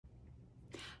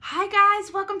Hi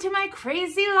guys, welcome to my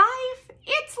crazy life.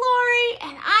 It's Lori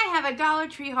and I have a Dollar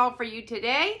Tree haul for you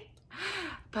today.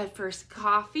 But first,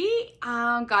 coffee.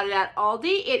 Got it at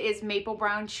Aldi. It is maple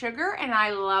brown sugar and I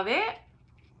love it.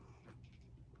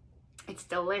 It's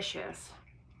delicious.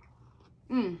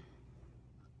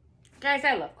 Guys,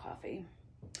 I love coffee.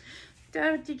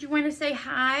 Did you want to say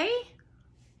hi?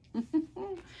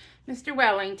 Mr.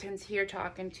 Wellington's here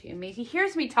talking to me. He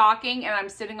hears me talking and I'm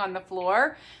sitting on the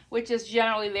floor, which is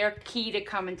generally their key to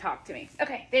come and talk to me.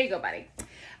 Okay, there you go, buddy.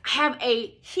 I have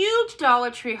a huge Dollar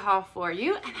Tree haul for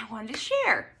you and I wanted to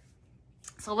share.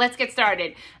 So let's get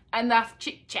started. Enough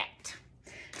chit chat.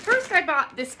 First, I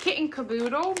bought this kitten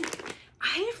caboodle.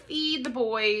 I feed the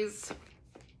boys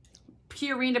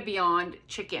Purina Beyond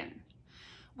chicken.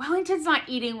 Wellington's not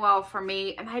eating well for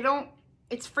me and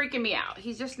it's freaking me out.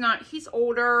 He's just not, he's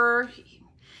older.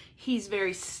 He's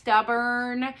very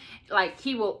stubborn. Like,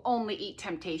 he will only eat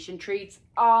temptation treats.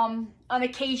 On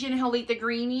occasion, he'll eat the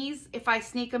greenies if I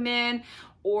sneak them in,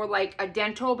 or like a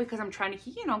dental, because I'm trying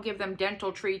to, give them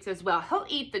dental treats as well. He'll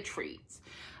eat the treats,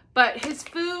 but his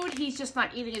food, he's just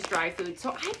not eating his dry food.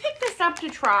 So I picked this up to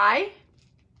try,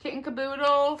 kitten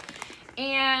caboodle,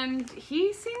 and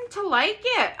he seemed to like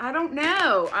it. I don't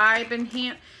know. I've been,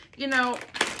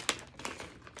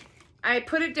 I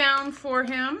put it down for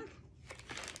him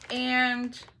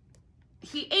and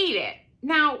he ate it.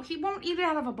 Now, he won't eat it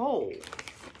out of a bowl.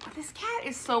 This cat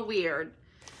is so weird.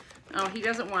 Oh, he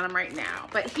doesn't want him right now,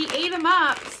 but he ate him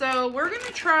up. So we're going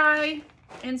to try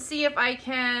and see if I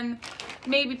can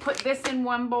maybe put this in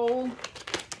one bowl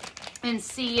and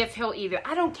see if he'll eat it.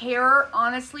 I don't care,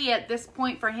 honestly, at this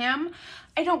point for him.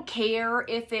 I don't care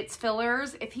if it's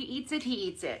fillers. If he eats it, he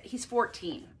eats it. He's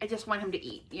 14. I just want him to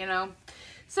eat,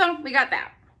 So we got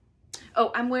that.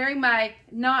 Oh, I'm wearing my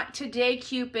Not Today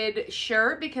Cupid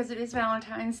shirt because it is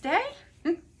Valentine's Day.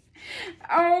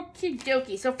 Okie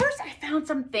dokie. So first I found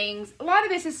some things. A lot of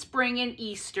this is spring and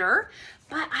Easter,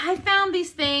 but I found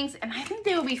these things and I think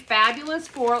they will be fabulous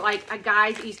for like a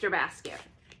guy's Easter basket.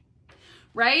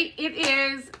 Right?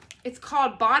 It's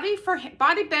called Body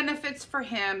Benefits for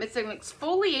Him. It's an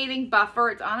exfoliating buffer.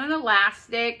 It's on an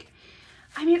elastic.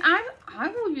 I mean, I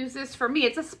will use this for me.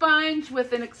 It's a sponge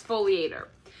with an exfoliator,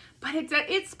 but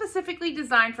it's specifically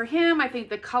designed for him. I think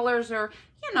the colors are,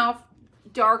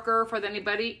 darker for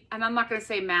anybody. And I'm not going to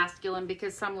say masculine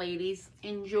because some ladies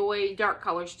enjoy dark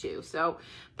colors too. So,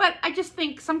 but I just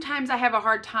think sometimes I have a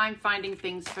hard time finding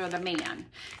things for the man.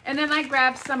 And then I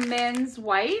grabbed some men's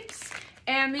wipes.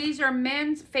 And these are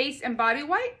men's face and body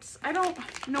wipes. I don't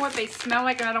know what they smell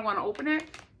like and I don't want to open it.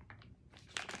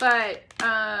 But,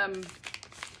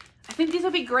 I think these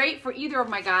will be great for either of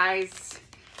my guys,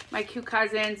 my two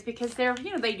cousins, because they're,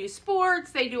 they do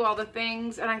sports, they do all the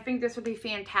things, and I think this would be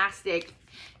fantastic.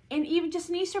 And even just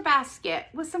an Easter basket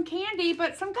with some candy,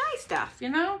 but some guy stuff,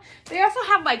 They also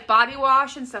have like body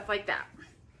wash and stuff like that.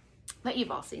 But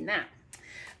you've all seen that.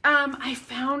 I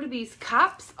found these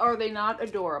cups. Are they not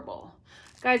adorable?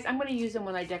 Guys, I'm going to use them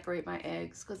when I decorate my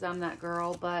eggs because I'm that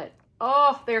girl, but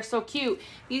oh, they're so cute.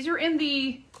 These are in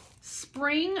the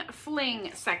Spring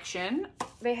Fling section.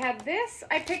 They had this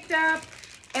I picked up,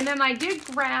 and then I did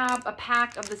grab a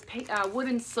pack of this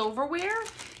wooden silverware,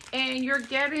 and you're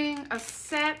getting a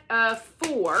set of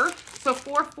 4. So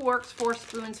 4 forks, 4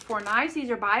 spoons, 4 knives. These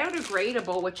are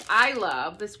biodegradable, which I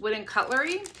love, this wooden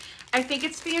cutlery. I think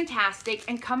it's fantastic.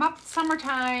 And come up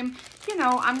summertime,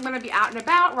 I'm going to be out and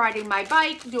about, riding my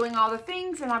bike, doing all the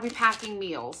things, and I'll be packing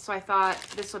meals. So I thought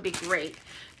this would be great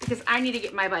because I need to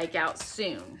get my bike out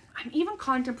soon. I'm even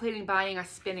contemplating buying a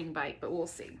spinning bike, but we'll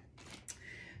see.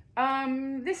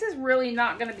 This is really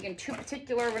not going to be in too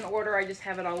particular of an order. I just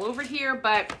have it all over here,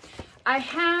 but I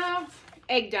have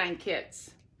egg dyeing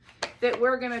kits that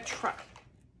we're going to try.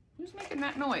 Who's making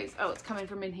that noise? Oh, it's coming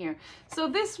from in here. So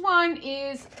this one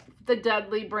is the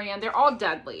Dudley brand. They're all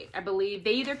Dudley, I believe.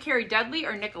 They either carry Dudley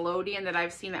or Nickelodeon that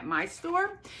I've seen at my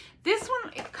store. This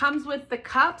one, it comes with the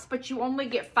cups, but you only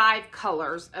get 5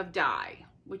 colors of dye,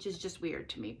 which is just weird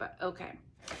to me, but okay.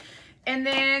 And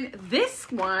then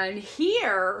this one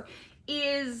here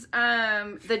is,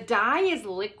 the dye is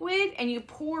liquid and you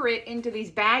pour it into these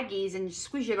baggies and you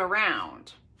squish it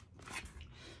around.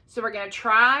 So we're going to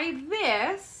try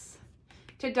this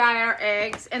to dye our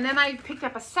eggs. And then I picked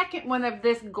up a second one of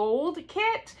this gold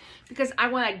kit because I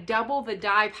want to double the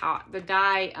dye pot,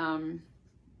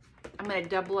 I'm going to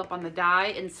double up on the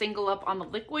dye and single up on the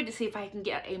liquid to see if I can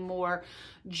get a more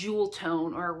jewel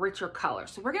tone or a richer color.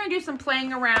 So we're going to do some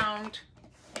playing around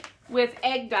with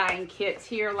egg dyeing kits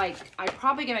here. Like, I'm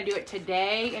probably going to do it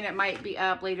today, and it might be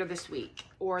up later this week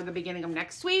or the beginning of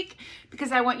next week,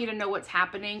 because I want you to know what's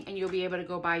happening and you'll be able to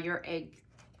go buy your egg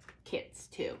kits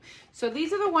too. So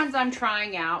these are the ones I'm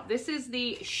trying out. This is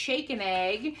the shaken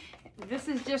egg. This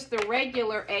is just the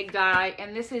regular egg dye,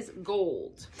 and this is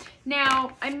gold.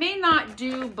 Now, I may not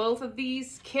do both of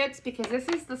these kits because this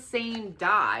is the same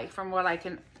dye from what I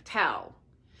can tell.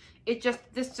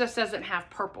 This just doesn't have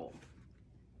purple.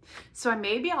 So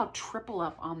maybe I'll triple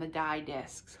up on the dye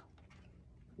discs.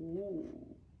 Ooh,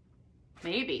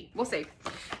 maybe, we'll see.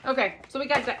 Okay, so we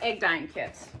got the egg dyeing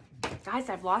kits. Guys,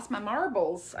 I've lost my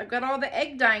marbles. I've got all the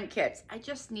egg dyeing kits. I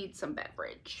just need some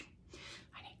beverage.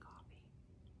 I need coffee.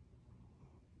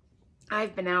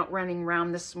 I've been out running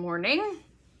around this morning.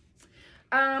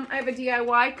 I have a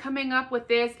DIY coming up with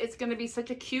this. It's gonna be such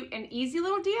a cute and easy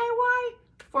little DIY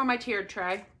for my tiered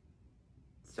tray.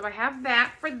 So I have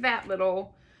that for that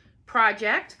little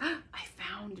project. I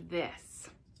found this.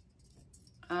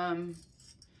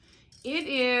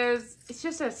 It's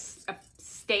just a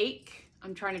steak.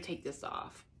 I'm trying to take this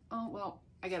off. Oh, well,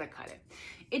 I gotta cut it.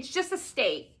 It's just a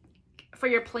steak for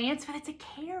your plants, but it's a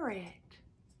carrot.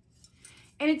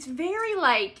 And it's very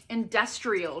like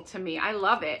industrial to me. I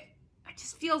love it. It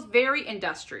just feels very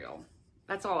industrial.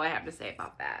 That's all I have to say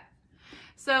about that.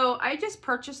 So I just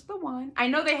purchased the one. I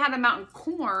know they had them out in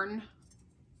corn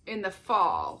in the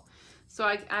fall. So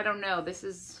I don't know. This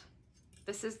is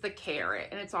the carrot,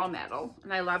 and it's all metal,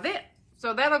 and I love it.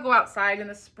 So that'll go outside in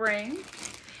the spring.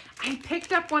 I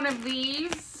picked up one of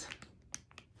these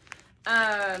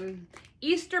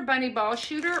Easter bunny ball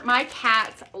shooter. My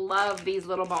cats love these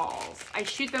little balls. I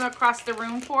shoot them across the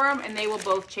room for them, and they will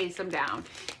both chase them down.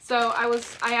 So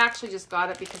I actually just got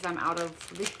it because I'm out of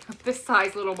this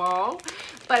size little ball,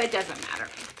 but it doesn't matter.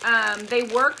 They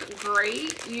work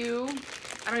great.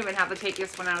 I don't even have to take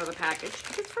this one out of the package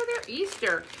because it's for their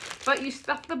Easter. But you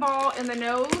stuff the ball in the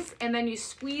nose, and then you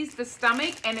squeeze the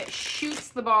stomach, and it shoots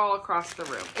the ball across the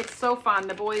room. It's so fun.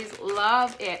 The boys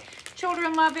love it.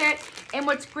 Children love it. And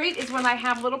what's great is when I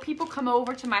have little people come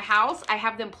over to my house, I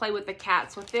have them play with the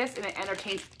cats with this, and it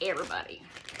entertains everybody.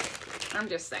 I'm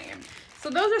just saying. So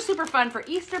those are super fun for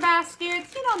Easter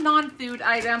baskets, you know, non-food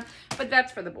item, but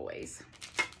that's for the boys.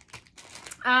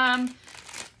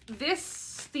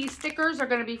 These stickers are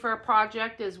going to be for a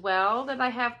project as well that I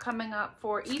have coming up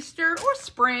for Easter or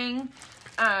spring.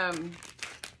 You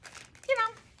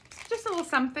know, just a little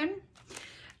something.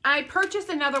 I purchased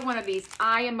another one of these.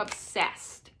 I am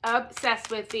obsessed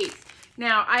with these.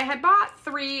 Now, I had bought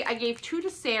 3. I gave 2 to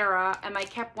Sarah, and I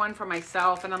kept 1 for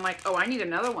myself, and I'm like, oh, I need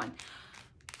another one.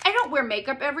 I don't wear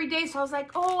makeup every day, so I was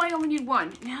like, oh, I only need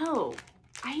 1. No.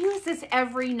 I use this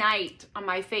every night on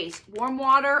my face. Warm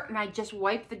water, and I just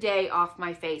wipe the day off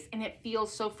my face, and it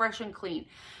feels so fresh and clean.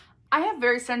 I have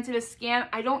very sensitive skin.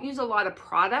 I don't use a lot of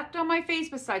product on my face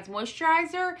besides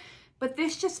moisturizer, but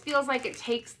this just feels like it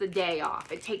takes the day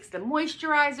off. It takes the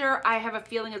moisturizer. I have a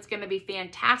feeling it's going to be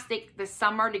fantastic this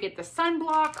summer to get the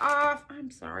sunblock off. I'm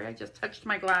sorry, I just touched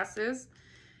my glasses.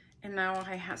 And now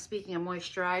I have, speaking of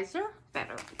moisturizer,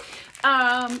 better.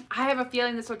 I have a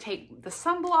feeling this will take the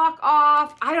sunblock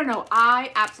off. I don't know.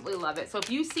 I absolutely love it. So if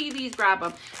you see these, grab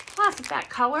them. Plus, it's that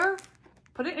color.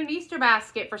 Put it in an Easter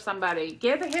basket for somebody.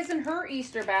 Get his and her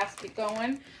Easter basket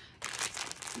going.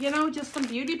 You know, just some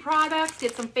beauty products.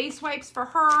 Get some face wipes for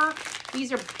her.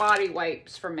 These are body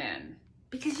wipes for men.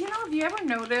 Because, you know, have you ever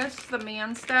noticed the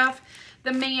man stuff?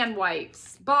 The man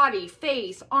wipes. Body,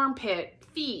 face, armpit,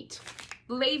 feet.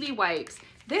 Lady wipes.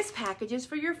 This package is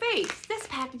for your face. This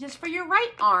package is for your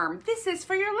right arm. This is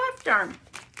for your left arm.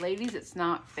 Ladies, it's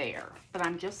not fair, but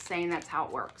I'm just saying that's how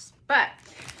it works. But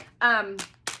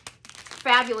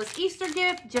fabulous Easter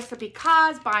gift, just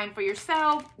because, buy them for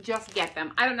yourself, just get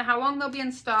them. I don't know how long they'll be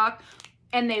in stock,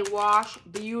 and they wash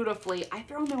beautifully. I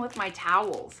throw them in with my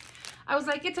towels. I was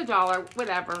like, it's $1,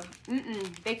 whatever.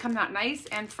 They come out nice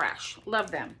and fresh.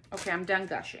 Love them. Okay, I'm done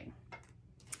gushing.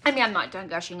 I mean, I'm not done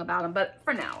gushing about them, but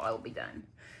for now, I'll be done.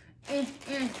 I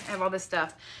have all this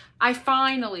stuff. I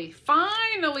finally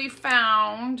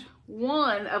found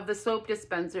one of the soap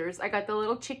dispensers. I got the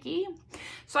little chickie.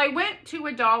 So I went to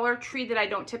a Dollar Tree that I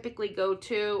don't typically go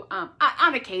to.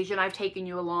 On occasion, I've taken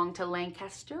you along to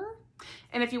Lancaster.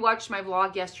 And if you watched my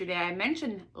vlog yesterday, I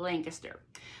mentioned Lancaster.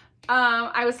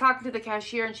 I was talking to the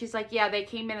cashier, and she's like, yeah, they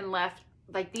came in and left.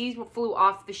 Like, these flew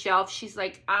off the shelf. She's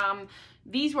like,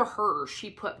 these were hers.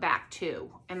 She put back 2,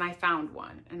 and I found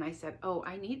one. And I said, oh,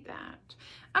 I need that.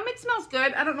 It smells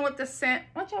good. I don't know what the scent,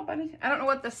 watch out, buddy. I don't know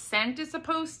what the scent is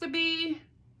supposed to be.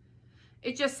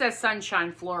 It just says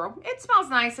Sunshine Floral. It smells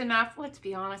nice enough. Let's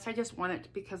be honest. I just want it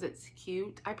because it's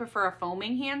cute. I prefer a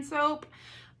foaming hand soap,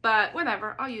 but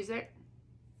whatever. I'll use it.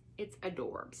 It's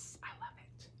adorbs. I love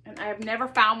it. And I have never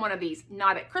found one of these.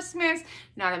 Not at Christmas,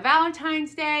 not at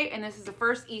Valentine's Day, and this is the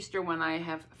first Easter one I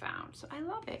have found. So I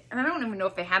love it. And I don't even know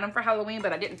if they had them for Halloween,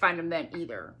 but I didn't find them then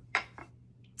either.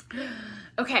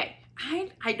 Okay,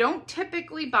 I don't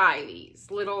typically buy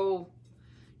these little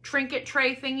trinket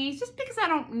tray thingies just because I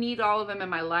don't need all of them in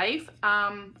my life.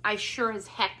 I sure as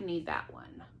heck need that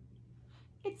one.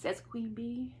 It says Queen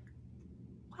Bee.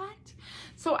 What?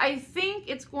 So I think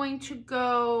it's going to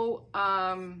go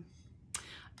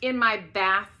in my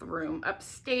bathroom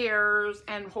upstairs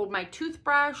and hold my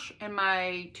toothbrush and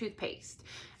my toothpaste.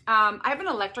 I have an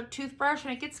electric toothbrush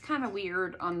and it gets kind of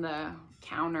weird on the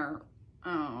counter.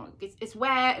 Oh, it's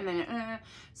wet and then,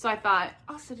 so I thought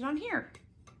I'll sit it on here,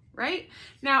 right?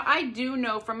 Now I do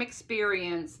know from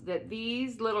experience that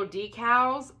these little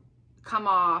decals come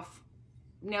off,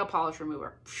 nail polish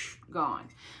remover, gone.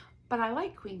 But I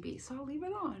like Queen Bee, so I'll leave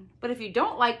it on. But if you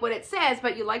don't like what it says,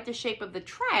 but you like the shape of the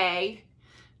tray,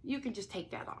 you can just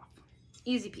take that off.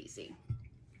 Easy peasy.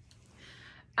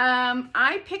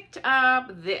 I picked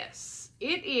up this.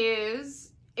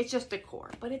 It's just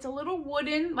decor, but it's a little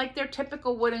wooden, like their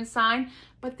typical wooden sign.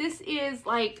 But this is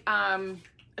like a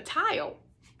tile.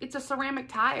 It's a ceramic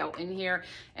tile in here.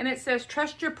 And it says,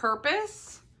 trust your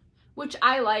purpose, which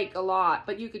I like a lot.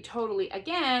 But you could totally,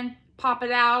 again, pop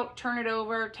it out, turn it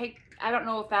over, I don't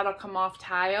know if that'll come off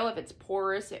tile. If it's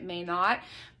porous, it may not.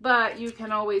 But you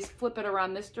can always flip it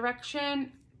around this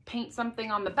direction, paint something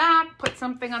on the back, put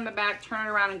something on the back, turn it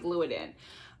around and glue it in.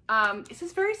 This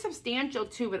is very substantial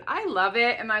too, but I love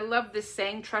it. And I love this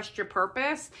saying, trust your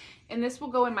purpose. And this will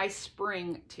go in my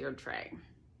spring tiered tray.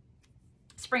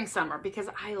 Spring, summer, because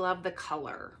I love the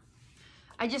color.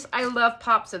 I love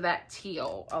pops of that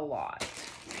teal a lot.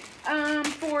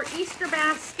 For Easter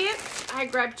basket, I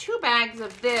grabbed 2 bags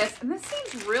of this, and this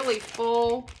seems really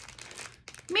full.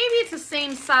 Maybe it's the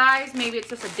same size, maybe it's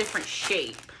just a different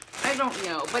shape. I don't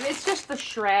know, but it's just the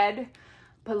shred.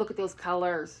 But look at those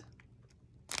colors.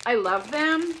 I love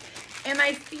them, and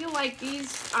I feel like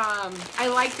these, I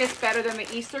like this better than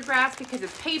the Easter grass because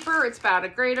it's paper, it's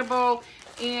biodegradable,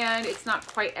 and it's not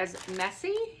quite as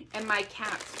messy. And my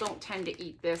cats don't tend to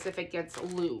eat this if it gets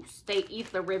loose. They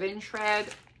eat the ribbon shred.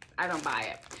 I don't buy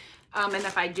it. And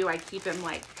if I do, I keep them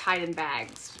like tied in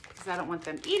bags because I don't want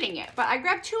them eating it. But I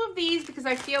grabbed 2 of these because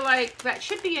I feel like that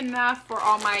should be enough for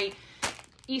all my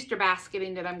Easter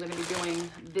basketing that I'm going to be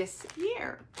doing this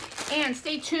year. And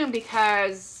stay tuned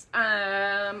because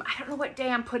I don't know what day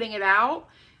I'm putting it out.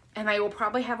 And I will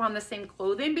probably have on the same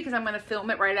clothing because I'm going to film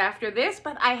it right after this.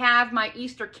 But I have my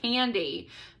Easter candy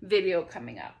video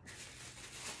coming up.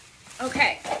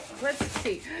 Okay, let's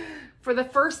see. For the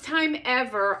first time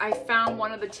ever, I found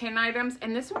one of the tin items,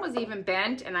 and this one was even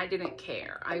bent, and I didn't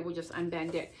care. I will just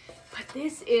unbend it. But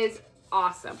this is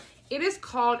awesome. It is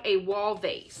called a wall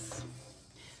vase,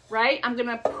 right? I'm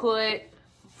gonna put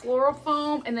floral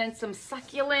foam and then some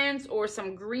succulents or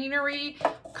some greenery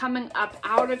coming up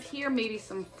out of here, maybe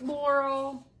some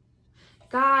floral.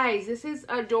 Guys, this is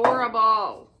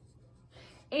adorable.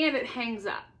 And it hangs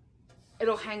up.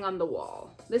 It'll hang on the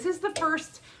wall. This is the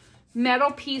first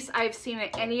metal piece I've seen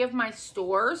at any of my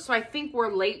stores, so I think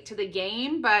we're late to the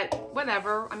game, but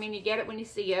whatever. I mean, you get it when you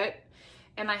see it.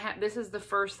 And this is the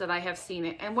first that I have seen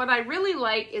it. And what I really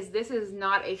like is this is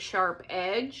not a sharp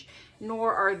edge,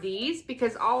 nor are these,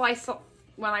 because all I saw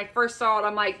when I first saw it,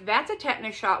 I'm like, that's a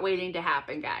tetanus shot waiting to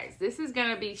happen, guys. This is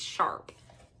gonna be sharp.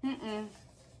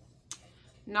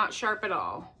 Not sharp at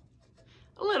all.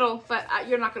 A little, but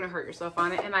you're not going to hurt yourself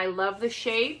on it. And I love the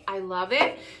shape. I love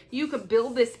it. You could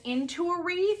build this into a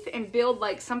wreath and build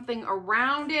like something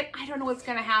around it. I don't know what's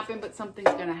going to happen, but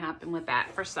something's going to happen with that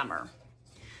for summer.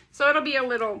 So it'll be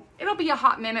a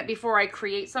hot minute before I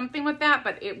create something with that,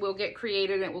 but it will get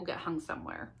created and it will get hung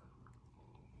somewhere.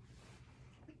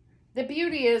 The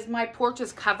beauty is my porch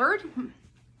is covered.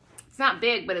 It's not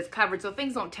big, but it's covered, so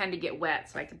things don't tend to get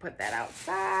wet, so I can put that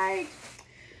outside.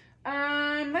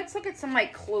 Let's look at some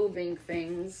like clothing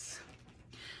things.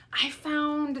 I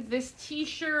found this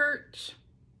t-shirt.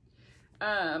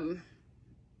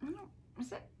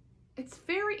 It's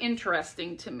very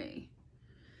interesting to me.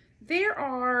 There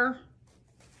are,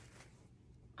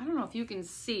 I don't know if you can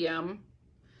see them.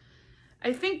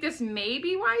 I think this may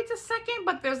be why it's a second,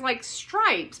 but there's like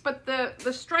stripes, but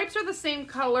the stripes are the same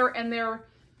color and they're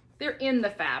in the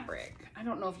fabric. I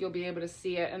don't know if you'll be able to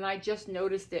see it, and I just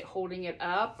noticed it holding it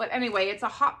up. But anyway, it's a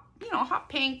hot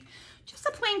pink, just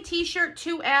a plain t-shirt,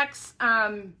 2X.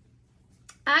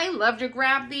 I love to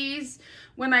grab these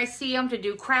when I see them to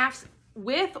do crafts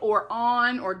with or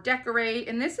on or decorate.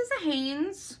 And this is a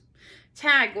Hanes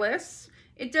tagless.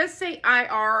 It does say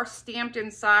IR stamped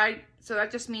inside. So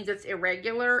that just means it's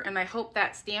irregular, and I hope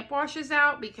that stamp washes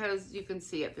out because you can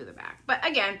see it through the back. But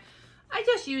again, I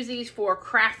just use these for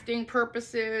crafting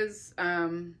purposes.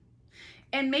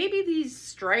 And maybe these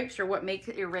stripes are what makes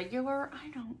it irregular. I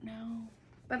don't know.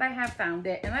 But I have found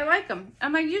it, and I like them.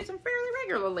 And I use them fairly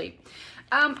regularly.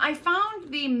 I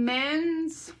found the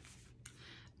men's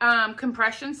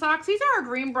compression socks. These are a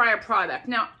Greenbrier product.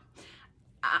 Now,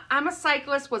 I'm a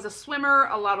cyclist, was a swimmer,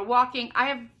 a lot of walking. I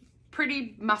have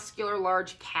pretty muscular,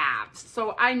 large calves.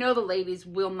 So I know the ladies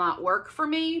will not work for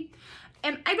me.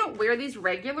 And I don't wear these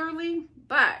regularly,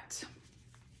 but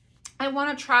I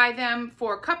want to try them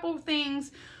for a couple of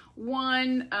things.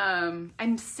 One,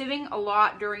 I'm sitting a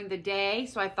lot during the day,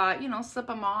 so I thought, you know, slip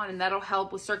them on and that'll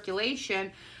help with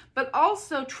circulation. But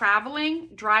also traveling,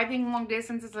 driving long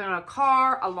distances in a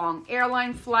car, a long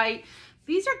airline flight.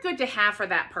 These are good to have for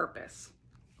that purpose.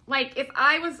 Like if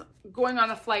I was going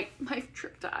on a flight, my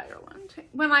trip to Ireland,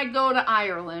 when I go to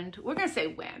Ireland, we're going to say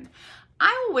when,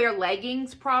 I will wear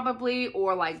leggings probably,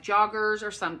 or like joggers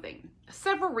or something.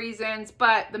 Several reasons,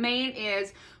 but the main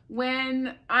is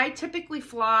when I typically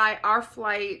fly, our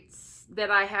flights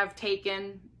that I have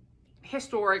taken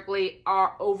historically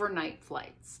are overnight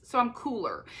flights. So I'm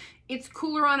cooler. It's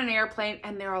cooler on an airplane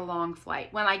and they're a long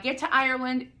flight. When I get to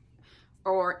Ireland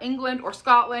or England or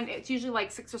Scotland, it's usually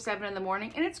like 6 or 7 in the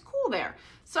morning and it's cool there.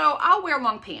 So I'll wear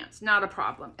long pants, not a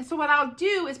problem. And so what I'll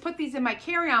do is put these in my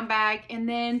carry-on bag, and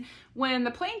then when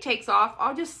the plane takes off,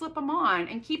 I'll just slip them on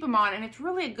and keep them on. And it's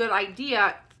really a good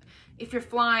idea if you're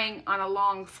flying on a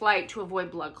long flight to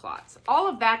avoid blood clots. All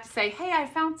of that to say, hey, I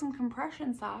found some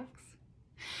compression socks.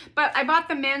 But I bought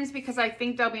the men's because I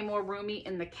think they'll be more roomy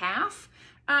in the calf.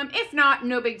 If not,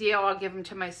 no big deal. I'll give them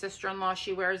to my sister-in-law.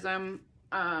 She wears them.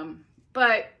 And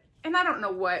I don't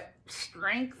know what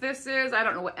strength this is. I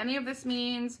don't know what any of this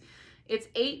means. It's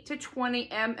 8 to 20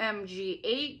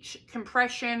 mmGH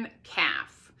compression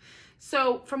calf.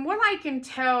 So from what I can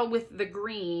tell with the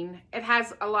green, it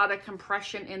has a lot of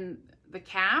compression in the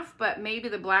calf, but maybe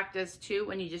the black does too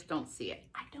and you just don't see it.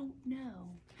 I don't know.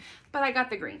 But I got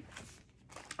the green.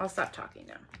 I'll stop talking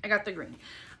now. I got the green.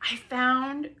 I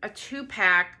found a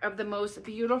 2-pack of the most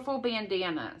beautiful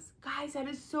bandanas. Guys, that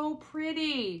is so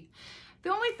pretty.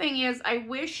 The only thing is I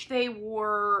wish they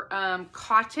were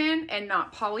cotton and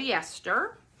not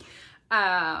polyester.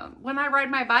 When I ride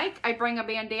my bike, I bring a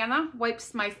bandana,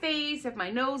 wipes my face if my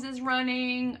nose is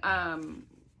running,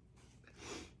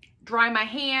 dry my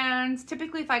hands.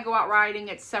 Typically, if I go out riding,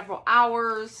 it's several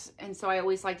hours, and so I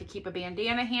always like to keep a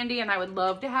bandana handy, and I would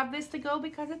love to have this to go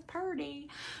because it's pretty,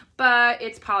 but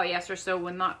it's polyester, so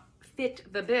will not fit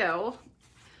the bill.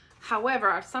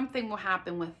 However, something will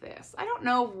happen with this. I don't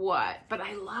know what, but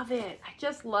I love it. I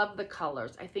just love the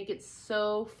colors. I think it's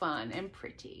so fun and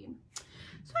pretty.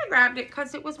 So I grabbed it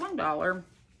because it was $1.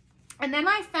 And then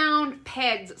I found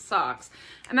Peds socks.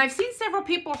 And I've seen several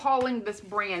people hauling this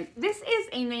brand. This is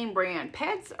a name brand.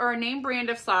 Peds are a name brand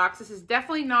of socks. This is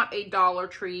definitely not a Dollar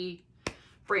Tree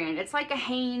brand. It's like a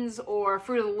Hanes or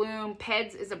Fruit of the Loom.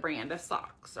 Peds is a brand of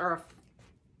socks, or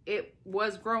it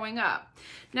was growing up.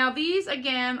 Now these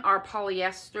again are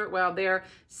polyester. Well, they're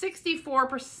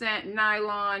 64%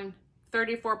 nylon,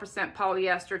 34%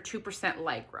 polyester, 2%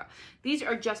 lycra. These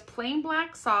are just plain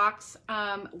black socks.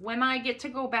 When I get to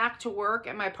go back to work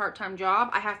at my part-time job,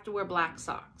 I have to wear black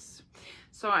socks.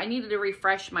 So I needed to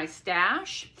refresh my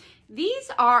stash.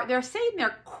 These are, they're saying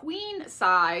they're queen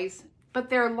size, but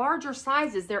they're larger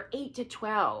sizes. They're 8 to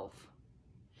 12.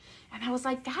 And I was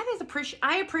like, that is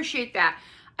I appreciate that.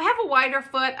 I have a wider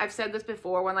foot. I've said this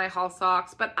before when I haul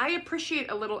socks, but I appreciate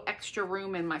a little extra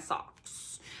room in my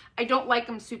socks. I don't like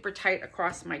them super tight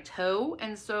across my toe.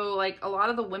 And so like a lot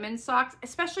of the women's socks,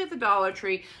 especially at the Dollar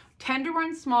Tree, tend to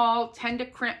run small, tend to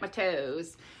crimp my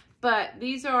toes. But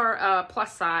these are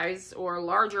plus size or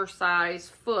larger size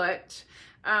foot.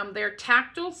 They're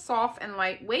tactile, soft, and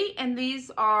lightweight. And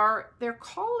these are, they're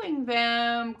calling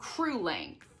them crew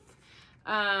length.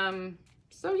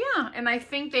 So yeah, and I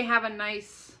think they have a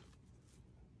nice,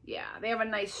 they have a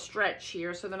nice stretch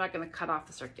here, so they're not going to cut off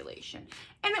the circulation.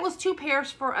 And it was 2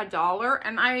 pairs for $1.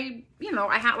 And I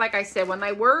had, like I said, when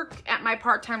I work at my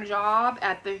part-time job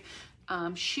at the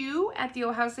shoe at the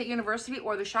Ohio State University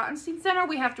or the Schottenstein Center,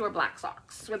 we have to wear black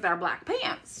socks with our black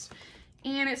pants.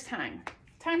 And it's time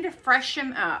to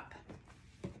freshen up.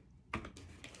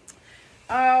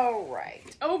 All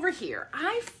right, over here,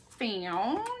 I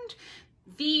found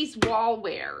these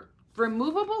wallwear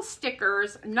removable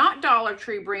stickers, not Dollar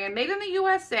Tree brand, made in the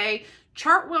USA,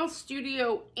 Chartwell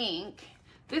Studio Inc.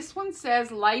 This one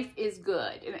says life is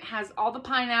good, and it has all the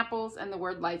pineapples and the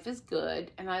word life is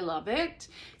good, and I love it.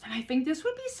 And I think this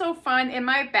would be so fun in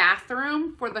my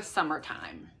bathroom for the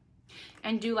summertime.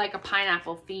 And do like a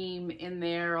pineapple theme in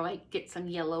there, like get some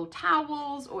yellow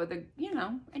towels or the, you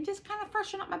know, and just kind of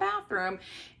freshen up my bathroom.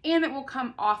 And it will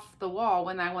come off the wall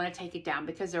when I want to take it down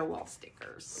because they're wall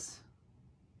stickers.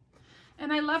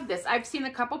 And I love this. I've seen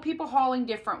a couple people hauling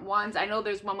different ones. I know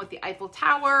there's one with the Eiffel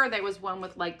Tower. There was one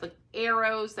with like the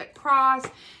arrows that cross.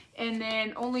 And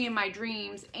then Only in My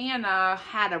Dreams, Anna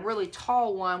had a really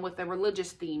tall one with a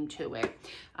religious theme to it.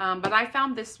 But I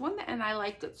found this one and I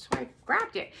liked it, so I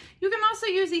grabbed it. You can also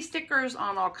use these stickers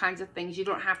on all kinds of things. You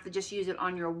don't have to just use it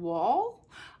on your wall.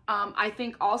 I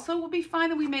think also will be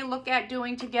fun and we may look at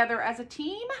doing together as a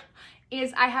team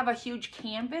is I have a huge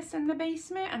canvas in the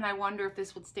basement and I wonder if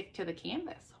this would stick to the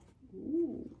canvas.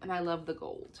 Ooh, and I love the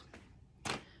gold.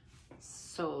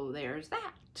 So there's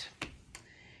that.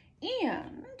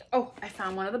 And, oh, I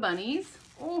found one of the bunnies.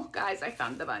 Oh, guys, I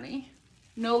found the bunny.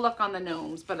 No luck on the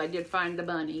gnomes, but I did find the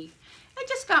bunny. I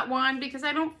just got one because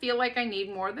I don't feel like I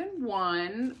need more than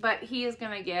one, but he is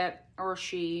going to get, or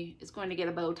she is going to get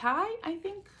a bow tie, I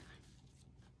think.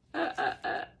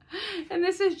 And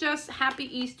this is just Happy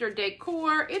Easter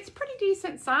decor. It's pretty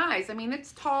decent size. I mean,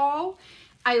 it's tall.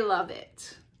 I love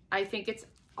it. I think it's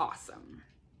awesome.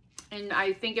 And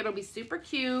I think it'll be super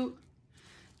cute.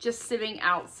 Just sitting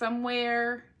out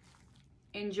somewhere,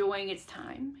 enjoying its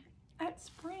time at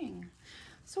spring.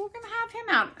 So we're gonna have him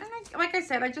out. And like I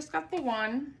said, I just got the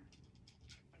one.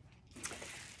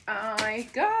 I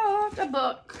got a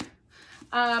book.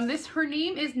 Her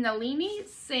name is Nalini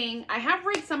Singh. I have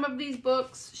read some of these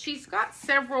books. She's got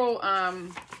several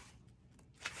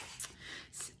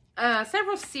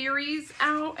series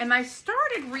out, and I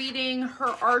started reading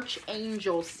her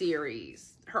Archangel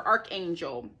series, her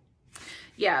Archangel.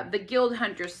 Yeah, the Guild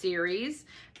Hunter series.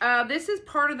 This is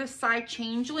part of the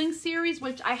Changeling series,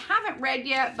 which I haven't read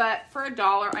yet, but for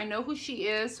 $1, I know who she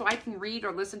is, so I can read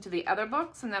or listen to the other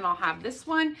books, and then I'll have this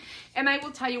one. And I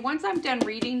will tell you, once I'm done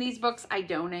reading these books, I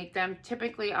donate them.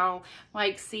 Typically, I'll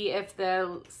like see if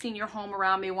the senior home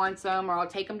around me wants them, or I'll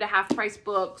take them to half-price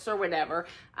books or whatever.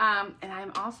 And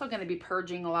I'm also going to be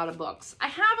purging a lot of books. I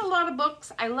have a lot of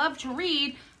books I love to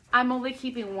read. I'm only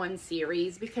keeping one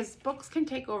series because books can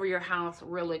take over your house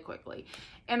really quickly.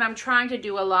 And I'm trying to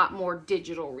do a lot more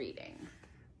digital reading.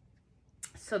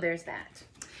 So there's that.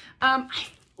 Oh,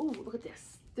 look at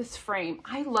this. This frame.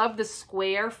 I love the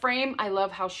square frame. I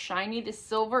love how shiny the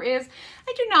silver is.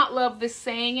 I do not love this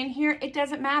saying in here. It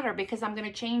doesn't matter because I'm going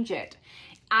to change it.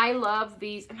 I love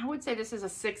these, and I would say this is a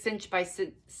 6" by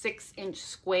 6"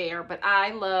 square, but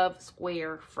I love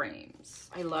square frames.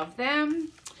 I love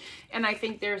them. And I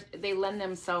think they lend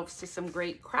themselves to some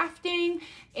great crafting.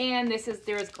 And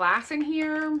there's glass in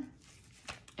here.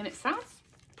 And it sounds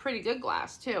pretty good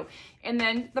glass too. And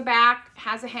then the back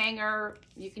has a hanger.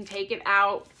 You can take it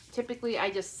out. Typically I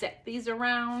just set these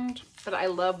around, but I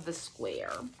love the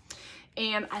square.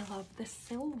 And I love the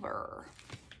silver.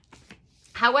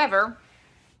 However,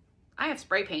 I have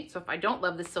spray paint, so if I don't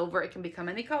love the silver, it can become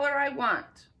any color I want.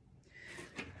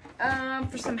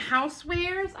 For some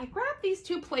housewares, I grabbed these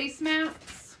 2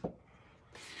 placemats.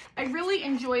 I really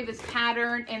enjoy this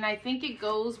pattern, and I think it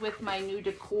goes with my new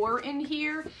decor in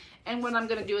here. And what I'm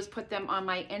going to do is put them on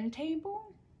my end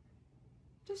table.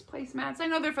 Just placemats. I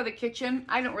know they're for the kitchen.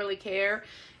 I don't really care.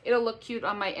 It'll look cute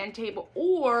on my end table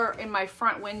or in my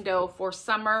front window for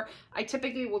summer. I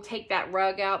typically will take that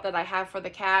rug out that I have for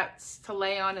the cats to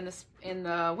lay on in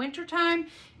the winter time.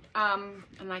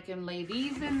 And I can lay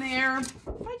these in there.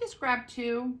 I just grab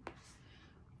 2.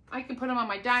 I can put them on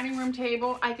my dining room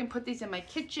table. I can put these in my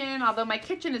kitchen, although my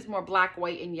kitchen is more black,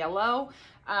 white, and yellow.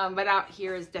 But out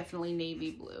here is definitely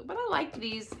navy blue. But I like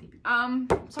these.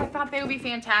 So I thought they would be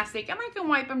fantastic. And I can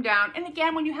wipe them down. And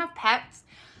again, when you have pets,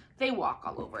 they walk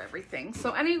all over everything.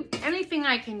 So anything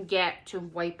I can get to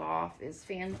wipe off is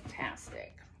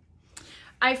fantastic.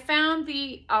 I found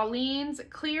the Aleene's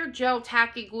Clear Gel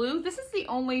Tacky Glue. This is the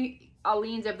only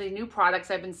Aleene's of the new products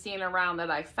I've been seeing around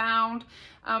that I found.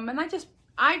 And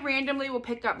I randomly will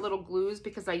pick up little glues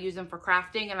because I use them for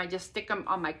crafting, and I just stick them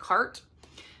on my cart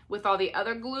with all the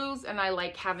other glues, and I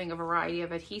like having a variety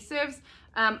of adhesives.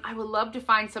 I would love to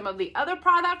find some of the other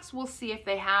products. We'll see if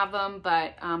they have them,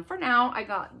 but for now, I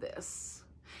got this.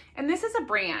 And this is a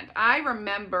brand. I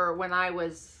remember when I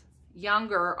was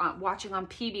younger watching on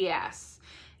PBS,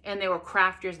 and they were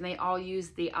crafters, and they all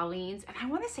used the Aleene's, and I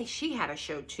want to say she had a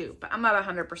show too, but I'm not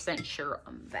 100% sure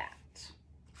on that.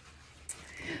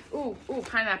 Ooh,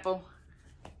 pineapple.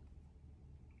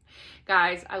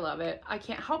 Guys, I love it. I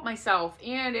can't help myself.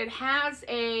 And it has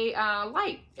a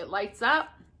light. It lights up.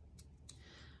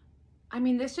 I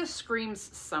mean, this just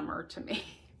screams summer to me.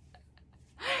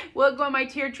 Will it go on my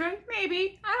tier tray?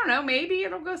 Maybe. I don't know. Maybe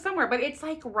it'll go somewhere. But it's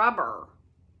like rubber.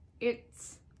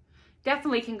 It's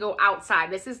definitely can go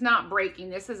outside. This is not breaking.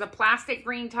 This is a plastic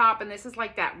green top, and this is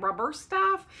like that rubber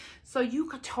stuff. So you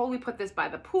could totally put this by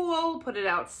the pool, put it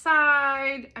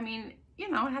outside. I mean, you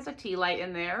know, it has a tea light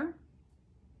in there.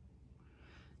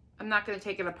 I'm not going to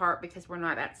take it apart because we're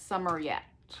not at summer yet.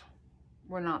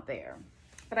 We're not there.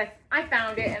 But I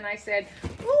found it and I said, ooh,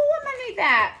 I'm going to need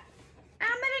that. I'm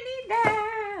going to need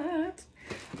that.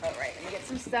 All right, let me get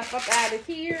some stuff up out of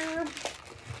here.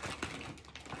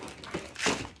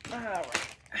 All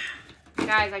right.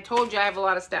 Guys, I told you I have a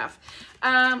lot of stuff.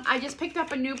 I just picked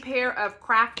up a new pair of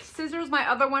craft scissors. My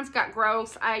other ones got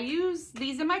gross. I use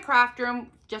these in my craft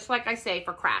room, just like I say,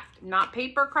 for craft. Not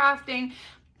paper crafting.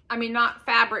 I mean, not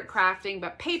fabric crafting,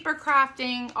 but paper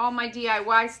crafting, all my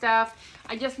DIY stuff.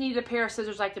 I just needed a pair of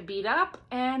scissors I could beat up,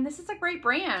 and this is a great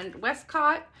brand.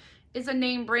 Westcott is a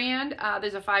name brand.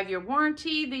 There's a 5-year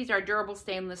warranty. These are durable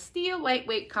stainless steel,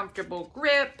 lightweight, comfortable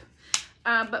grip.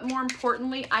 But more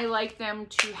importantly, I like them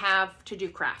to do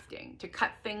crafting, to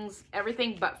cut things,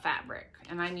 everything but fabric.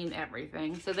 And I mean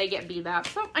everything. So they get beat up.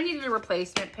 So I needed a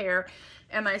replacement pair,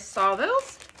 and I saw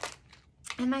those.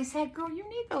 And I said, girl, you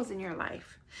need those in your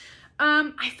life.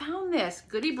 I found this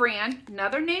Goody brand,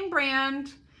 another name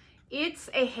brand.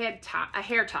 It's a hair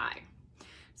tie.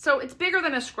 So it's bigger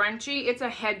than a scrunchie. It's a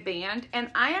headband. And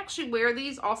I actually wear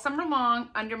these all summer long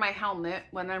under my helmet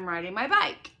when I'm riding my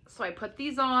bike. So I put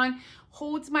these on,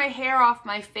 holds my hair off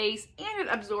my face, and it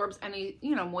absorbs any,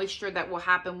 you know, moisture that will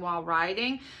happen while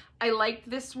riding. I like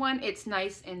this one. It's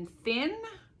nice and thin,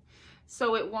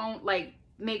 so it won't like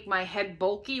make my head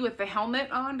bulky with the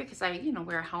helmet on, because I, you know,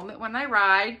 wear a helmet when I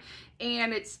ride.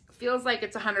 And it feels like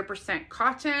it's 100%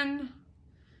 cotton,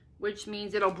 which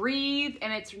means it'll breathe,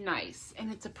 and it's nice.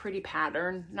 And it's a pretty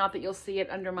pattern. Not that you'll see it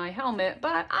under my helmet,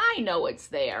 but I know it's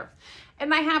there.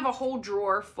 And I have a whole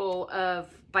drawer full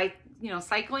of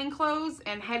cycling clothes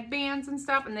and headbands and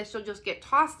stuff, and this will just get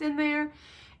tossed in there.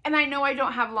 And I know I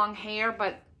don't have long hair,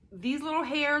 but these little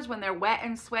hairs, when they're wet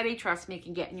and sweaty, trust me,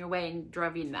 can get in your way and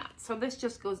drive you nuts. So this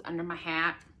just goes under my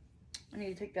hat. I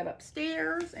need to take that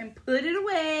upstairs and put it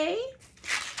away.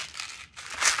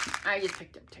 I just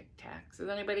picked up Tic Tacs. Does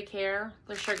anybody care?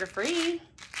 They're sugar-free.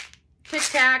 Tic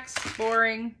Tacs,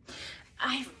 boring.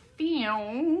 I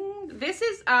found, this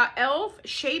is e.l.f.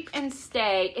 Shape and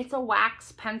Stay. It's a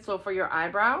wax pencil for your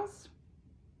eyebrows.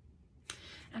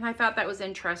 And I thought that was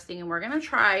interesting, and we're going to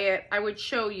try it. I would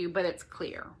show you, but it's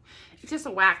clear. It's just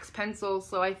a wax pencil,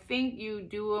 so I think you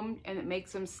do them and it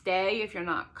makes them stay if you're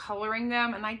not coloring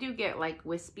them. And I do get like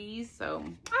wispies, so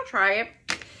I'll try it.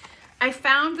 I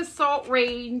found the Salt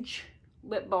Range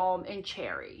lip balm in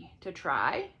cherry to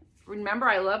try. Remember,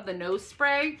 I love the nose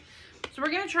spray. So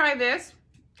we're going to try this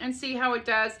and see how it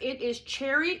does. It is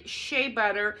cherry shea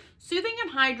butter, soothing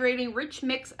and hydrating, rich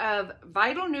mix of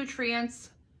vital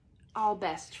nutrients, all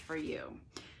best for you.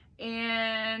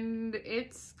 And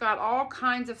it's got all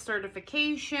kinds of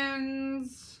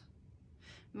certifications,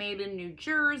 made in New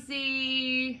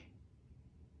Jersey.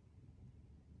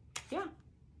 Yeah.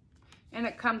 And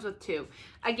it comes with 2.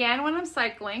 Again, when I'm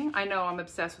cycling, I know I'm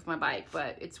obsessed with my bike,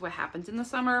 but it's what happens in the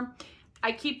summer.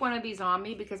 I keep one of these on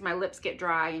me because my lips get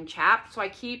dry and chapped. So I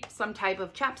keep some type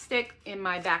of chapstick in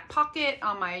my back pocket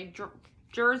on my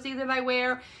jersey that I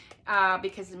wear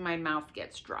because my mouth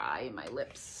gets dry and my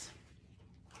lips.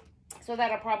 So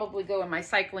that'll probably go in my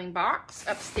cycling box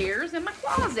upstairs in my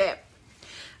closet.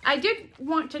 I did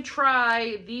want to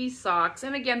try these socks.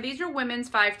 And again, these are women's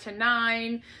 5 to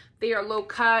 9. They are low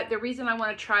cut. The reason I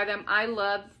want to try them, I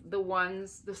love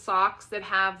the socks that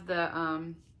have the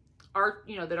art,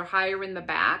 you know, that are higher in the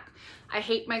back. I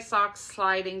hate my socks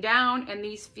sliding down, and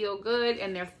these feel good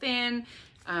and they're thin.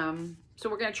 So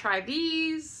we're going to try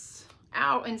these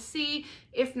out and see.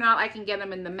 If not, I can get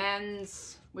them in the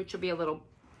men's, which will be a little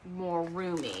more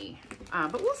roomy.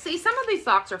 But we'll see. Some of these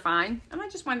socks are fine, and I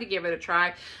just wanted to give it a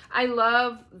try. I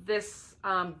love this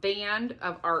band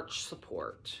of arch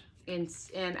support in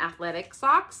athletic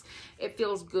socks. It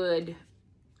feels good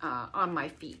on my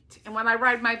feet. And when I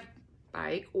ride my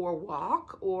bike or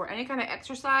walk or any kind of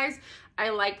exercise, I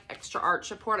like extra arch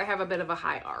support. I have a bit of a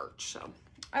high arch, so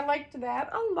I liked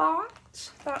that a lot.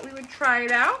 Thought we would try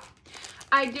it out.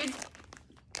 I did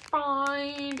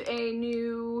find a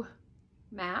new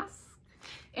mask,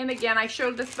 and again, I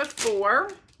showed this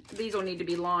before. These will need to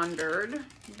be laundered,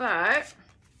 but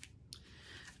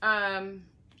I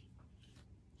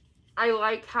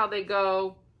like how they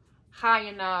go high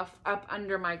enough up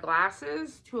under my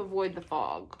glasses to avoid the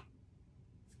fog.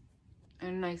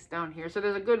 And nice down here. So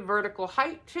there's a good vertical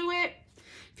height to it.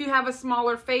 If you have a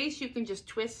smaller face, you can just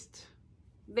twist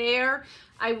there.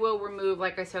 I will remove,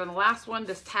 like I said on the last one,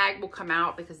 this tag will come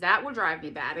out because that will drive me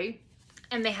batty.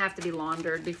 And they have to be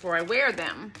laundered before I wear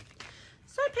them.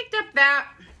 So I picked up that.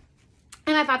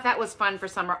 And I thought that was fun for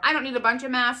summer. I don't need a bunch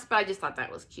of masks, but I just thought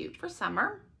that was cute for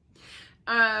summer.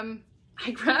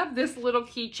 I grabbed this little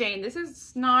keychain. This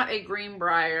is not a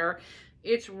Greenbrier.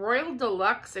 It's Royal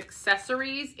Deluxe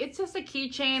Accessories. It's just a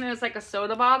keychain and it's like a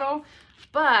soda bottle,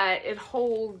 but it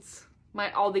holds my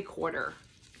Aldi quarter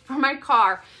for my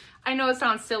car. I know it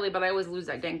sounds silly, but I always lose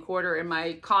that dang quarter in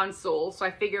my console. So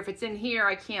I figure if it's in here,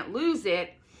 I can't lose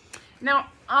it. Now,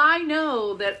 I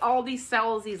know that Aldi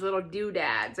sells these little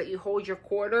doodads that you hold your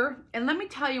quarter. And let me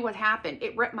tell you what happened.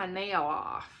 It ripped my nail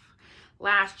off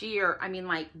last year. I mean,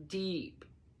 like deep.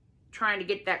 Trying to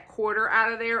get that quarter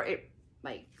out of there. It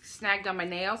like snagged on my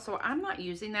nail. So I'm not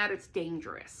using that. It's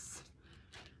dangerous.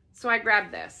 So I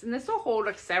grabbed this. And this will hold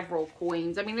like several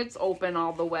coins. I mean, it's open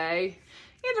all the way.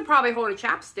 It'll probably hold a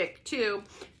chapstick too.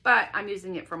 But I'm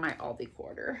using it for my Aldi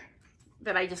quarter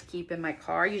that I just keep in my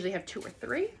car. I usually have 2 or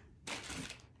 3.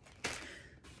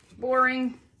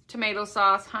 Boring tomato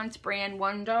sauce, Hunt's brand,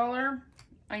 $1.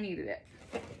 I needed it.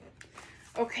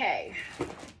 Okay.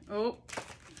 Oh.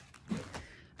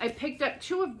 I picked up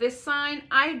 2 of this sign.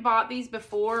 I bought these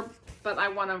before, but I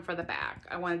want them for the back.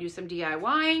 I want to do some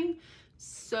DIYing.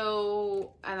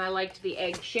 So, and I liked the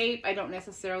egg shape. I don't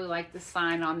necessarily like the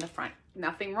sign on the front.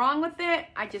 Nothing wrong with it.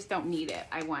 I just don't need it.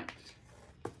 I want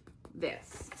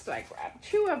this. So I grabbed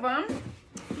 2 of them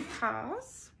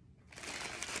because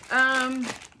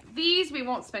these we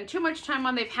won't spend too much time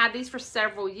on. They've had these for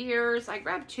several years. I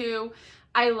grabbed 2.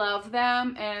 I love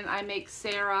them, and I make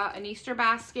Sarah an Easter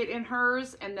basket in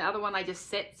hers, and the other one I just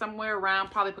sit somewhere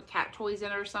around, probably put cat toys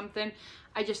in it or something.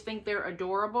 I just think they're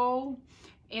adorable.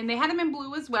 And they had them in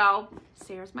blue as well.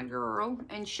 Sarah's my girl,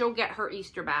 and she'll get her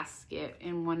Easter basket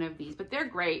in one of these, but they're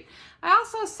great. I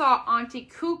also saw Auntie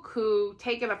Cuckoo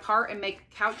take it apart and make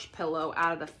a couch pillow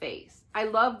out of the face. I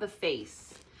love the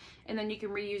face. And then you can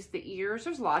reuse the ears.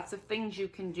 There's lots of things you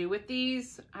can do with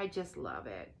these. I just love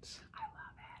it. I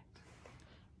love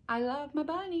it. I love my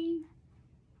bunny.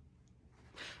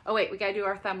 Oh wait, we gotta do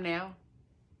our thumbnail.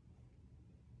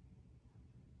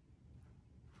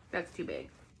 That's too big.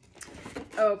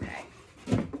 Okay.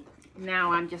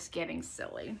 Now I'm just getting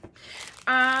silly.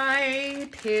 I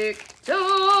picked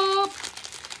up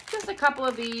just a couple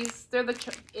of these. They're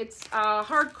it's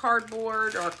hard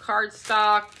cardboard or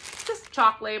cardstock, just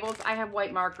chalk labels. I have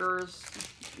white markers,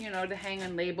 you know, to hang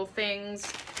and label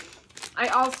things. I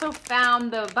also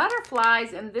found the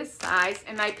butterflies in this size,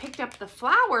 and I picked up the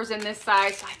flowers in this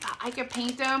size. So I thought I could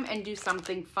paint them and do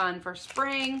something fun for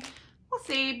spring. We'll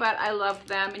see, but I love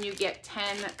them, and you get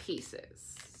 10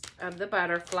 pieces of the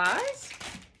butterflies.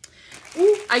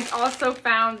 Ooh, I also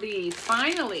found these,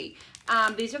 finally.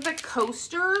 These are the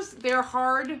coasters. They're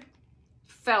hard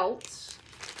felt.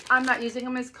 I'm not using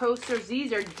them as coasters.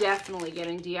 These are definitely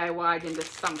getting DIY'd into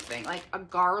something, like a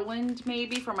garland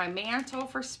maybe for my mantle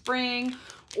for spring,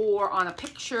 or on a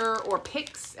picture or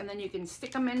pics, and then you can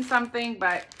stick them in something.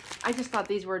 But I just thought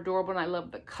these were adorable, and I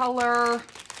love the color.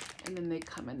 And then they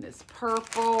come in this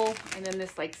purple, and then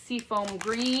this like seafoam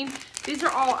green. These are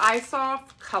all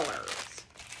iSoft colors.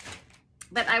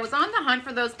 But I was on the hunt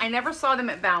for those. I never saw them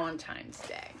at Valentine's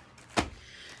Day.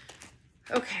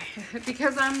 Okay,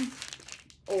 because I'm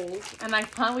old, and I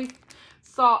finally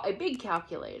saw a big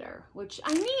calculator, which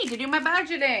I need to do my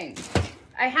budgeting.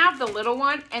 I have the little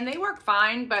one, and they work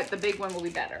fine, but the big one will be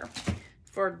better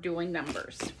for doing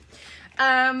numbers.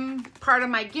 Part of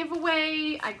my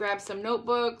giveaway, I grabbed some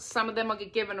notebooks. Some of them will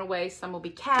get given away, some will be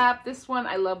capped. This one,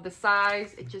 I love the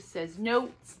size. It just says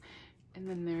notes. And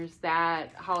then there's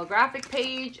that holographic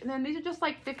page. And then these are just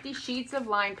like 50 sheets of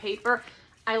lined paper.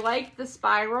 I like the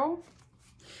spiral,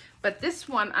 but this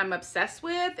one I'm obsessed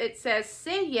with. It says,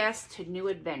 say yes to new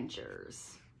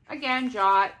adventures. Again,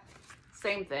 Jot,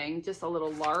 same thing, just a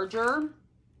little larger.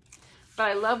 But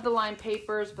I love the lined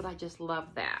papers, but I just love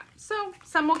that. So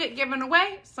some will get given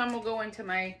away, some will go into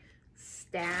my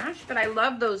stash, but I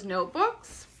love those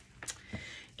notebooks.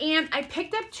 And I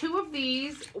picked up 2 of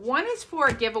these. One is for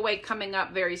a giveaway coming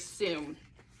up very soon.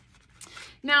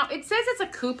 Now, it says it's a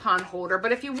coupon holder,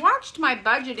 but if you watched my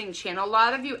budgeting channel, a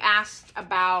lot of you asked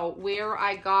about where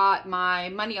I got my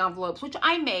money envelopes, which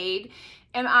I made,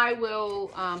 and I will,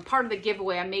 part of the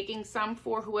giveaway, I'm making some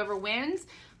for whoever wins.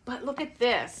 But look at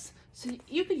this. So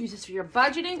you could use this for your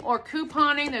budgeting or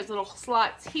couponing. There's little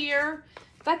slots here.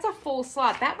 That's a full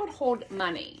slot. That would hold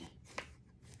money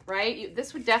right?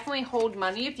 This would definitely hold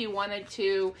money if you wanted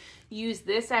to use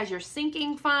this as your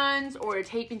sinking funds or to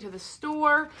take into the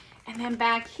store. And then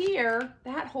back here,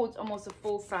 that holds almost a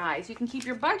full size. You can keep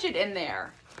your budget in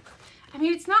there. I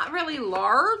mean, it's not really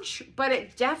large, but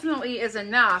it definitely is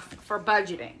enough for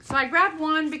budgeting. So I grabbed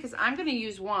one because I'm going to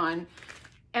use one,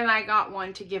 and I got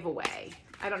one to give away.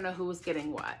 I don't know who was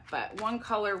getting what, but one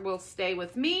color will stay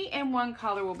with me and one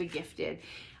color will be gifted.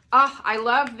 Oh, I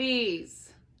love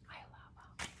these. I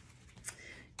love them.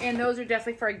 And those are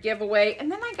definitely for a giveaway.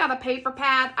 And then I got a paper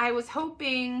pad. I was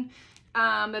hoping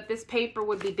that this paper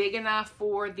would be big enough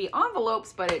for the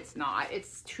envelopes, but it's not.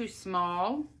 It's too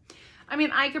small. I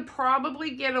mean, I could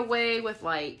probably get away with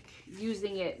like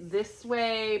using it this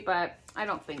way, but I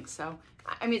don't think so.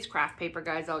 I mean, it's craft paper,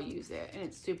 guys. I'll use it, and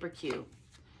it's super cute.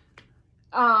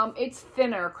 It's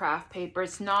thinner craft paper.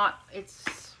 It's not,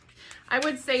 I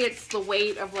would say it's the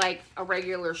weight of like a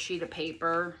regular sheet of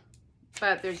paper,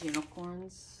 but there's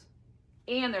unicorns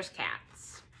and there's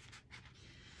cats.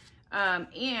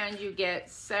 And you get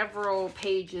several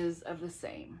pages of the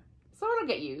same. So it'll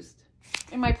get used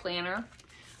in my planner.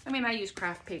 I mean, I use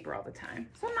craft paper all the time,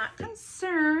 so I'm not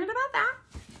concerned about that.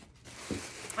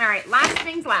 All right, last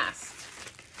things last.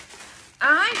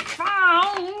 I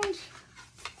found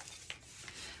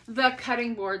the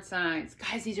cutting board signs.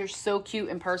 Guys, these are so cute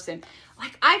in person.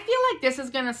 Like, I feel like this is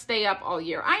gonna stay up all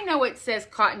year. I know it says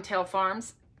Cottontail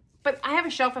Farms, but I have a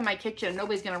shelf in my kitchen and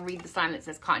nobody's gonna read the sign that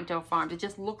says Cottontail Farms. It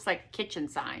just looks like a kitchen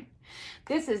sign.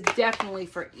 This is definitely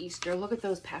for Easter. Look at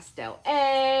those pastel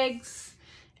eggs.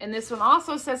 And this one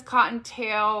also says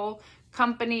Cottontail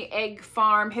Company, Egg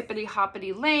Farm, Hippity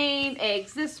Hoppity Lane,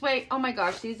 eggs this way. Oh my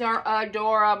gosh, these are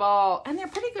adorable. And they're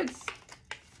pretty good,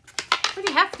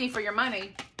 pretty hefty for your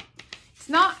money. It's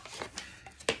not,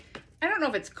 I don't know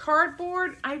if it's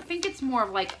cardboard. I think it's more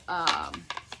of like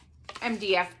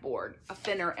MDF board, a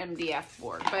thinner MDF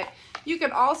board. But you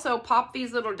could also pop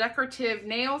these little decorative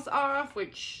nails off,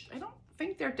 which I don't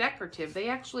think they're decorative. They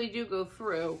actually do go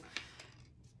through.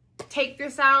 Take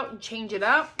this out and change it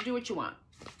up. Do what you want.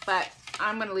 But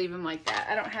I'm going to leave them like that.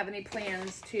 I don't have any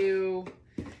plans to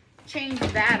change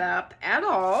that up at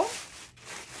all.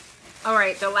 All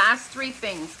right, the last three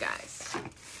things, guys.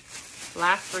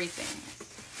 Last three things.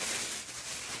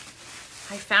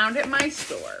 I found at my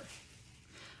store.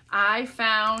 I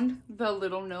found the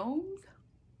little gnomes.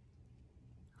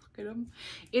 Look at them.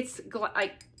 It's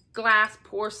like glass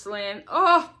porcelain.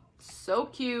 Oh, so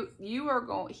cute.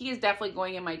 He is definitely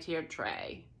going in my tier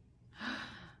tray.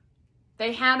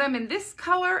 They had them in this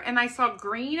color, and I saw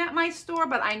green at my store,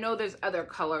 but I know there's other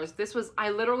colors.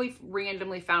 I literally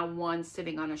randomly found one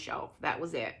sitting on a shelf. That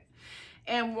was it.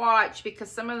 And watch,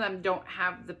 because some of them don't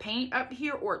have the paint up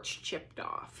here or it's chipped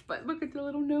off. But look at the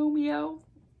little Gnomeo.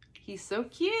 He's so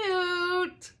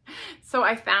cute. So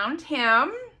I found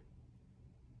him.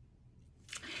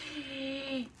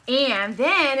 And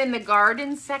then in the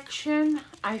garden section,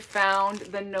 I found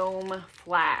the gnome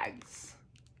flags.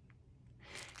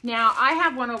 Now, I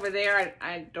have one over there.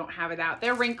 I don't have it out.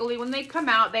 They're wrinkly. When they come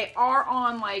out, they are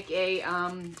on like a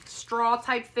straw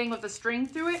type thing with a string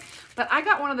through it. But I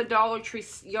got one of the Dollar Tree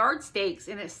yard stakes,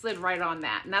 and it slid right on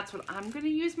that. And that's what I'm going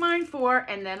to use mine for.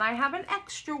 And then I have an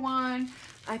extra one.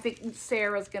 I think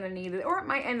Sarah's going to need it. Or it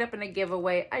might end up in a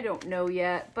giveaway. I don't know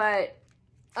yet. But,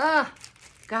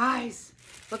 guys,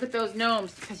 look at those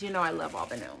gnomes. Because you know I love all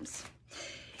the gnomes.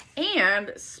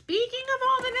 And speaking of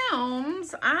all the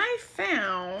gnomes, I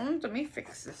found, let me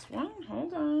fix this one,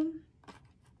 hold on.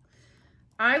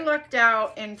 I looked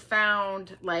out and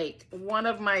found like one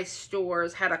of my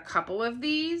stores had a couple of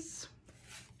these.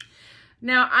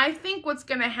 Now I think what's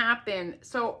gonna happen,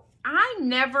 so I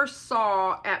never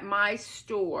saw at my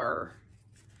store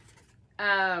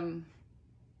the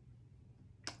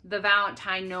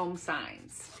Valentine gnome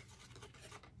signs.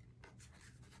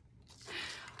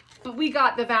 But we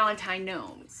got the Valentine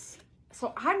gnomes.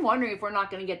 So I'm wondering if we're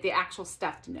not going to get the actual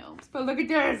stuffed gnomes. But look at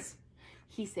this.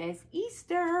 He says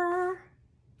Easter.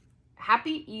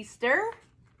 Happy Easter.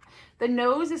 The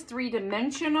nose is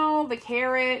three-dimensional. The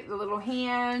carrot, the little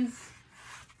hands.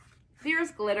 There's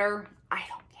glitter. I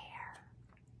don't care.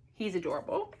 He's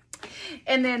adorable.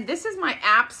 And then this is my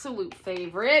absolute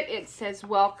favorite. It says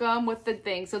welcome with the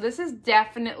thing. So this is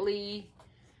definitely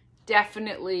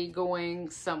going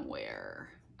somewhere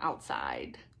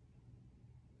outside.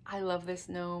 I love this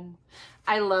gnome.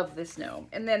 I love this gnome.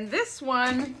 And then this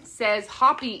one says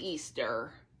Hoppy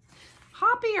Easter.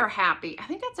 Hoppy or happy? I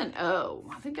think that's an O.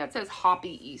 I think that says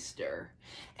Hoppy Easter.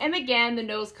 And again, the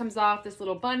nose comes off. This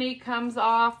little bunny comes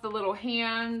off. The little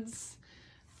hands.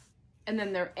 And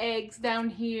then there are eggs down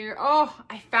here. Oh,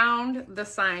 I found the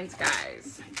signs,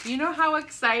 guys. Do you know how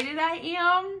excited I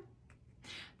am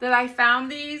that I found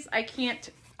these? I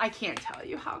can't tell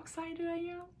you how excited I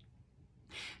am.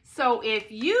 So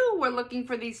if you were looking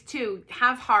for these too,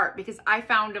 have heart, because I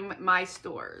found them at my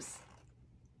stores.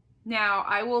 Now,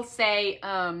 I will say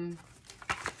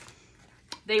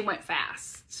they went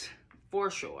fast, for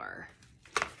sure.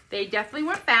 They definitely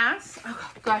went fast.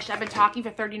 Oh gosh, I've been talking for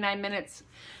 39 minutes.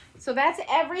 So that's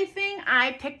everything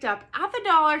I picked up at the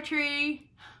Dollar Tree.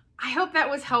 I hope that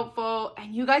was helpful,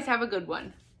 and you guys have a good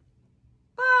one.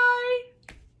 Bye.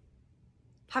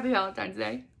 Happy Valentine's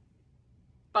Day.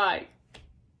 Bye.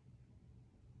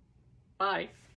 Bye.